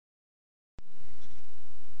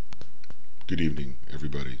Good evening,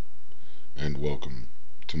 everybody, and welcome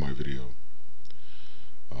to my video.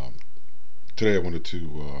 Um, Today I wanted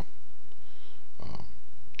to uh,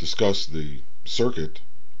 discuss the circuit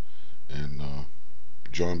in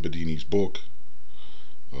John Bedini's book,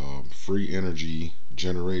 Free Energy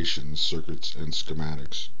Generation Circuits and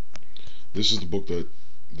Schematics. This is the book that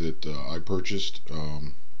I purchased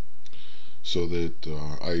so that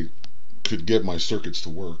I could get my circuits to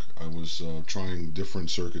work. I was trying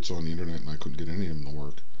different circuits on the internet and I couldn't get any of them to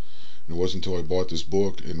work. And it wasn't until I bought this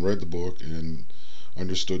book and read the book and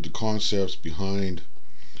understood the concepts behind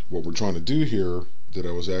what we're trying to do here that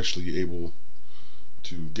I was actually able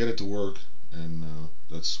to get it to work, and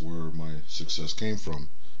that's where my success came from,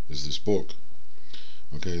 is this book.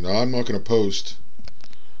 Okay, now I'm not going to post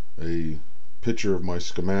a picture of my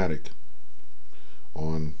schematic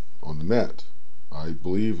on the net. I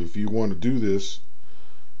believe if you want to do this,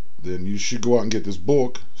 then you should go out and get this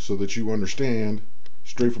book so that you understand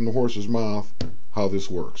straight from the horse's mouth how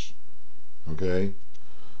this works. Okay,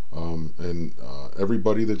 and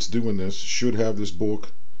everybody that's doing this should have this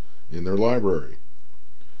book in their library,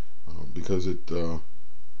 because it not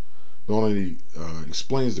only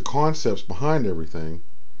explains the concepts behind everything,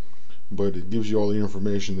 but it gives you all the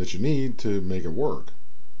information that you need to make it work.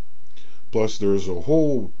 Plus, there's a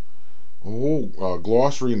whole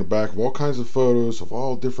glossary in the back of all kinds of photos of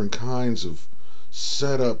all different kinds of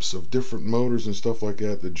setups of different motors and stuff like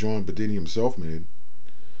that John Bedini himself made,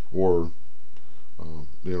 or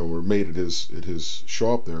or made at his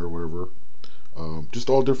shop there or whatever. Just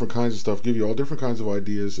all different kinds of stuff. Give you all different kinds of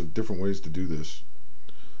ideas of different ways to do this,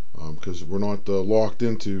 because we're not locked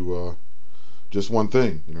into just one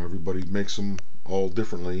thing. Everybody makes them all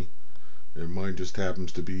differently, and mine just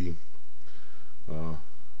happens to be uh,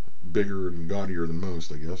 bigger and gaudier than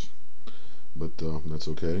most, I guess. But that's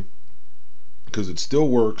okay, because it still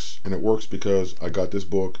works, and it works because I got this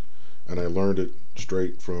book and I learned it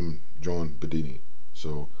straight from John Bedini.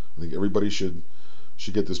 So I think everybody should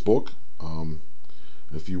get this book.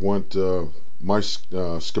 If you want my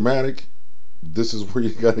schematic, this is where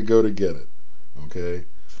you got to go to get it. Okay,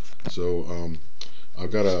 so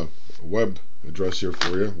I've got a web address here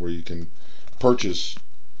for you where you can purchase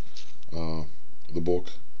the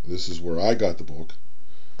book. This is where I got the book.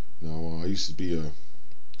 Now, I used to be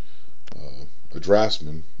a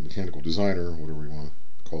draftsman, mechanical designer, whatever you want to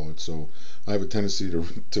call it. So I have a tendency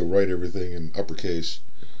to write everything in uppercase,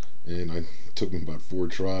 and it took me about 4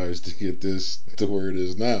 tries to get this to where it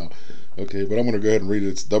is now. Okay, but I'm going to go ahead and read it.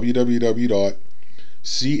 It's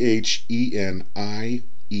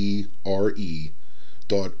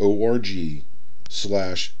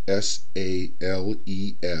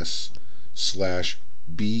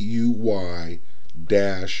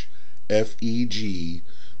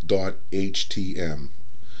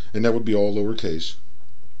and that would be all lowercase.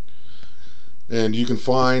 And you can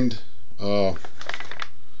find John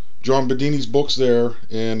Bedini's books there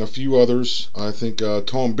and a few others. I think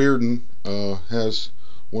Tom Bearden has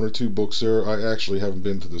 1 or 2 books there. I actually haven't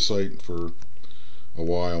been to the site for a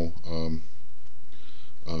while,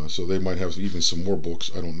 so they might have even some more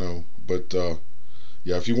books. I don't know. But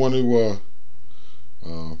yeah, if you want to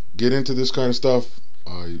get into this kind of stuff,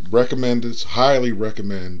 I recommend it. Highly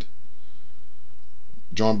recommend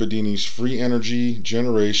John Bedini's Free Energy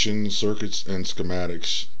Generation Circuits and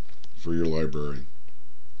Schematics for your library.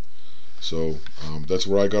 So that's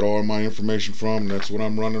where I got all my information from. That's what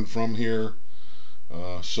I'm running from here.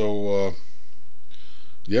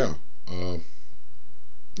 Yeah,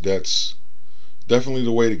 that's definitely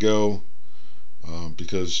the way to go,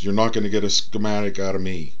 because you're not going to get a schematic out of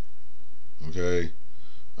me. Okay,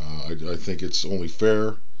 I think it's only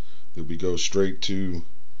fair that we go straight to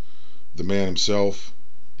the man himself,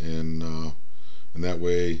 and that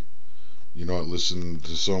way you're not listening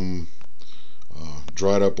to some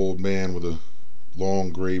dried up old man with a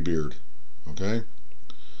long gray beard. Okay,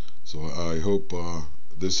 so I hope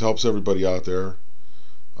this helps everybody out there.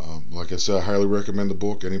 Like I said, I highly recommend the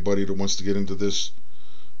book. Anybody that wants to get into this,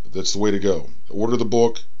 that's the way to go. Order the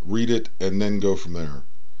book, read it, and then go from there,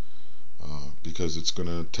 because it's going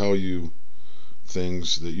to tell you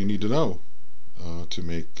things that you need to know to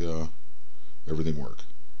make everything work.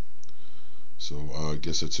 So I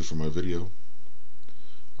guess that's it for my video.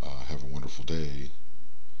 Have a wonderful day.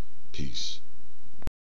 Peace.